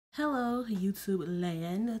Hello YouTube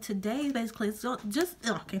land. Today is basically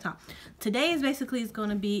can't talk. Today is basically it's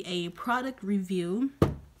gonna be a product review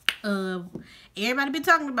of everybody been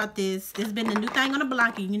talking about this. It's been the new thing on the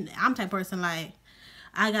block. And I'm the type of person like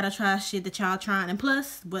I gotta try shit that y'all trying, and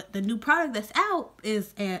plus but the new product that's out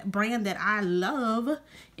is a brand that I love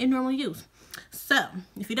and normally use. So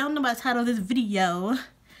if you don't know about the title of this video,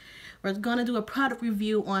 we're gonna do a product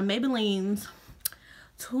review on Maybelline's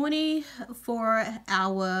 24-hour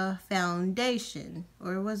foundation,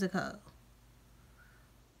 or what's it called?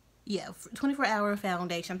 Yeah, 24-hour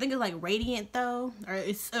foundation. I think it's like radiant though, or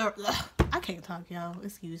it's I can't talk, y'all,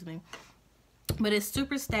 excuse me, but it's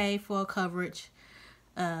Superstay full coverage.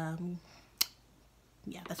 Yeah,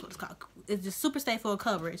 that's what it's called. It's just Superstay full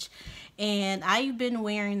coverage, and I've been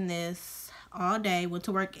wearing this all day. Went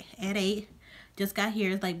to work at 8, just got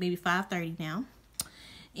here. It's like maybe 5:30 now.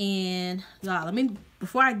 And y'all,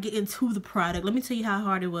 before I get into the product, let me tell you how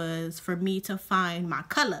hard it was for me to find my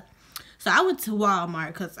color. So I went to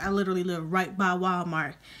Walmart because I literally live right by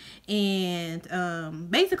Walmart, and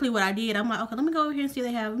basically what I did, I'm like, okay, let me go over here and see if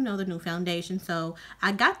they have, the new foundation. So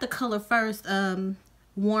I got the color first,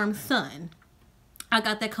 Warm Sun. I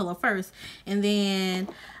got that color first, and then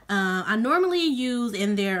I normally use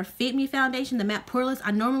in their Fit Me foundation, the matte poreless,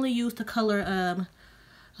 I normally use the color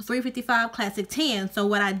 355 Classic Tan. So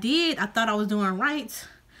what I did, I thought I was doing right.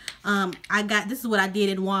 This is what I did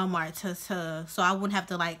in Walmart so I wouldn't have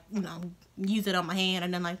to use it on my hand or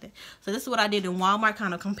nothing like that. So this is what I did in Walmart,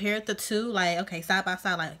 kind of compared the two, like, okay, side by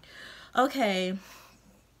side, like, okay,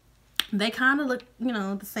 they kind of look,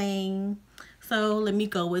 the same. So let me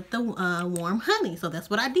go with the Warm Honey. So that's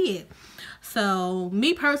what I did. So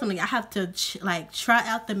me personally, I have to try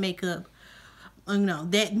out the makeup,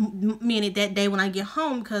 that minute, that day when I get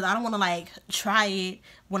home, because I don't want to try it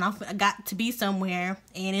when I got to be somewhere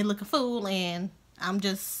and it look a fool and I'm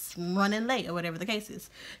just running late or whatever the case is,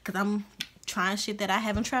 because I'm trying shit that I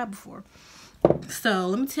haven't tried before. So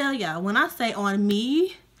let me tell y'all, when I say on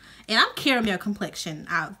me, and I'm caramel complexion,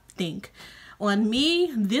 I think on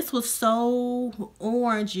me, this was so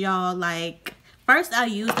orange, y'all. Like, first I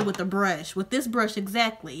used it with a brush, with this brush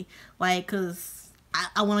exactly, because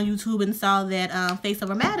I went on YouTube and saw that Face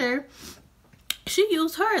Over Matter, she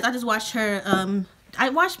used hers. I just watched her, I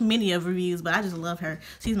watched many of reviews, but I just love her.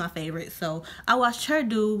 She's my favorite. So I watched her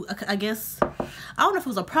do, I guess, I don't know if it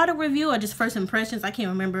was a product review or just first impressions. I can't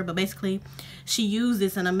remember, but basically she used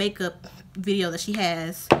this in a makeup video that she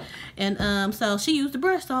has. And so she used the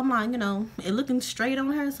brush. So I'm like, it looking straight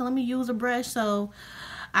on her, so let me use a brush. So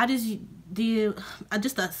I just did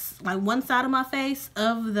like one side of my face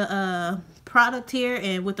of the product here,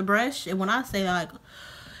 and with the brush. And when I say,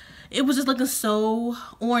 it was just looking so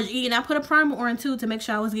orangey, and I put a primer on too to make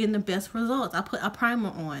sure I was getting the best results. I put a primer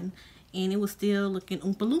on and it was still looking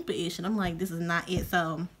Oompa Loompa-ish, and I'm like, this is not it.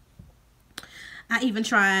 So I even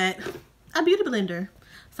tried a beauty blender.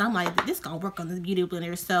 So I'm like, this gonna work on this beauty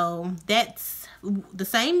blender. So that's the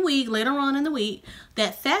same week, later on in the week,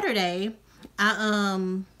 that Saturday,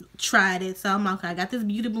 I tried it. So I'm like, okay, I got this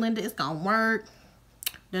beauty blender, it's gonna work.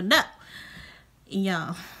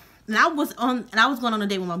 Yeah. And I was going on a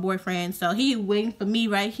date with my boyfriend, so he waiting for me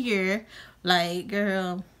right here, like,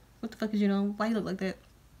 girl, what the fuck is you doing? Why you look like that?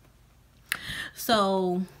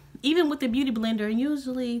 So even with the beauty blender, and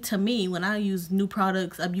usually to me, when I use new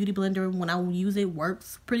products, a beauty blender, when I use it,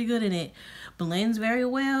 works pretty good and it blends very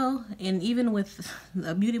well. And even with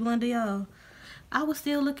a beauty blender, y'all, I was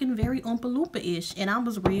still looking very Oompa Loompa-ish, and I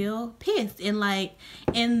was real pissed. And like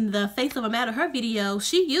in the Face of a Matter, her video,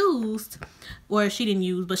 she used, or she didn't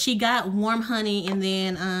use, but she got Warm Honey and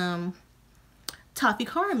then toffee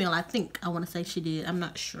caramel. I want to say she did. I'm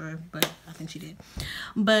not sure, but I think she did.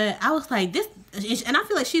 But I was like, this, and I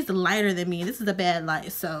feel like she's lighter than me. This is a bad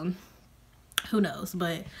light, so who knows?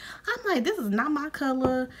 But I'm like, this is not my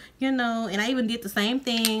color, and I even did the same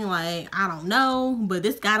thing, like, I don't know, but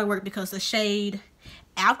this gotta work, because the shade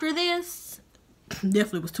after this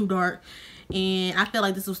definitely was too dark, and I felt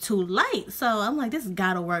like this was too light. So I'm like, this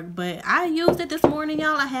gotta work. But I used it this morning,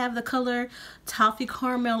 y'all. I have the color toffee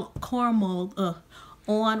caramel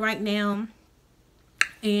on right now,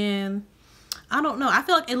 and I don't know, I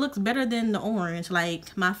feel like it looks better than the orange.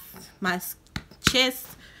 Like my chest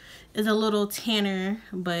is a little tanner,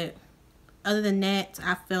 but other than that,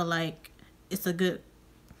 I feel like it's a good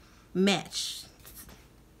match.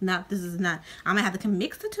 This is not, I'm gonna have to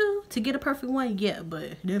mix the two to get a perfect one, yeah,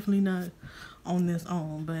 but definitely not on this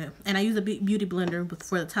own. But, and I use a beauty blender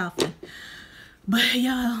for the toffee. But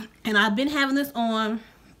y'all, and I've been having this on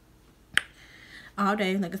all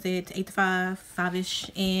day, like I said, 8 to 5-ish,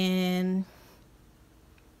 and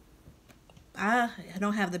I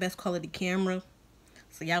don't have the best quality camera,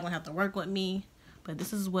 so y'all gonna have to work with me. But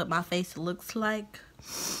this is what my face looks like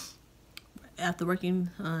after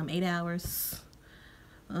working 8 hours.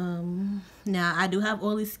 Now I do have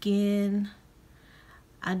oily skin.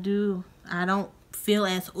 I don't feel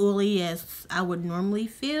as oily as I would normally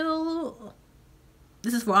feel.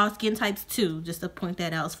 This is for all skin types too, just to point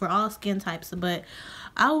that out. It's for all skin types, but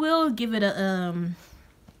I will give it a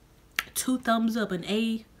 2 thumbs up, an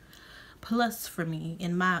A+ for me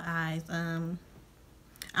in my eyes.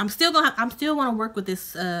 I'm still want to work with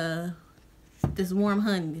this this warm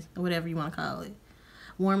honey or whatever you want to call it,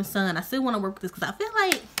 warm sun. I still want to work with this because I feel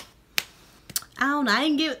like, I don't know,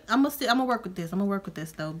 I'm gonna work with this. I'm gonna work with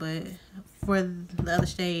this though. But for the other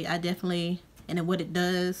shade, I definitely, and what it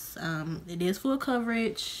does, it is full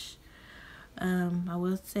coverage. I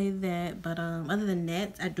will say that. But other than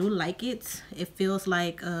that, I do like it. It feels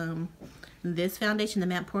like this foundation, the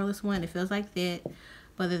matte poreless one, it feels like that.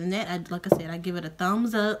 But other than that, like I said, I give it a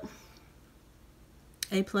thumbs up,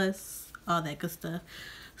 A+, all that good stuff.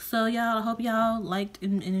 So y'all, I hope y'all liked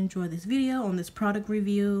and enjoyed this video on this product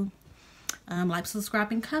review. Like,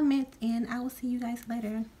 subscribe, and comment, and I will see you guys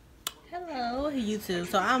later. Hello YouTube.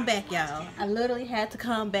 So I'm back, y'all. I literally had to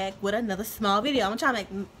come back with another small video. I'm gonna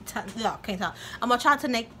try to y'all can't talk. I'm gonna try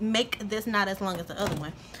to make this not as long as the other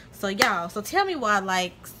one. So y'all, so tell me why,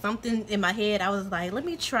 like, something in my head, I was like, let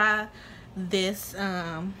me try this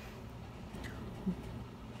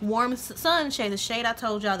warm sun shade, the shade I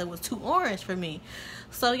told y'all that was too orange for me.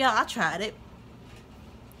 So y'all, I tried it,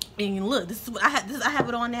 and look, this is what I have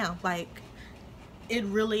it on now. Like, it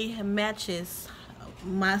really matches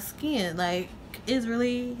my skin. Like, it's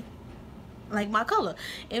really like my color.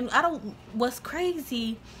 And what's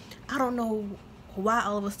crazy, I don't know why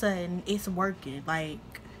all of a sudden it's working. Like,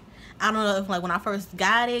 I don't know if, like, when I first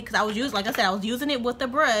got it, because I was using, like I said, I was using it with the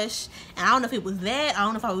brush, and I don't know if it was that, I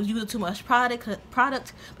don't know if I was using too much product,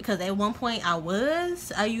 because at one point I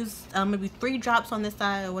used maybe 3 drops on this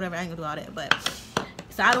side or whatever. I ain't gonna do all that, but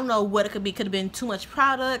so I don't know what it could be. Could have been too much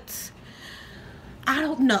product, I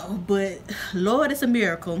don't know, but Lord, it's a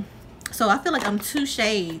miracle. So I feel like I'm 2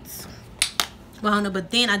 shades, well, I don't know, but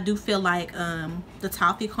then I do feel like the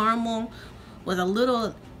toffee caramel was a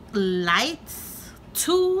little light,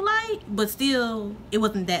 too light, but still it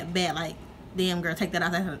wasn't that bad. Like, damn girl, take that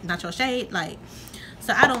out, that's not your shade. Like,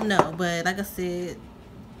 so I don't know, but like I said,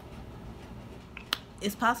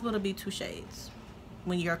 it's possible to be 2 shades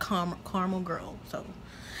when you're a caramel girl. So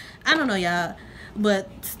I don't know, y'all, but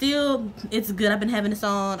still, it's good. I've been having this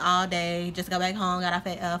on all day. Just got back home, got off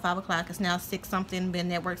at 5 o'clock. It's now 6 something, been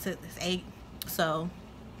at work since 8, so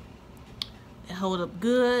it hold up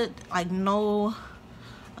good. Like, no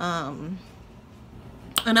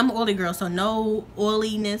and I'm an oily girl, so no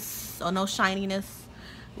oiliness or no shininess.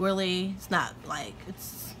 Really, it's not like,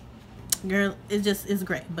 it's, girl, it's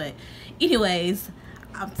great. But anyways,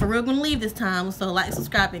 I'm for real gonna leave this time. So like,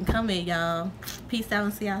 subscribe, and comment, y'all. Peace out,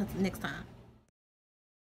 and see y'all next time.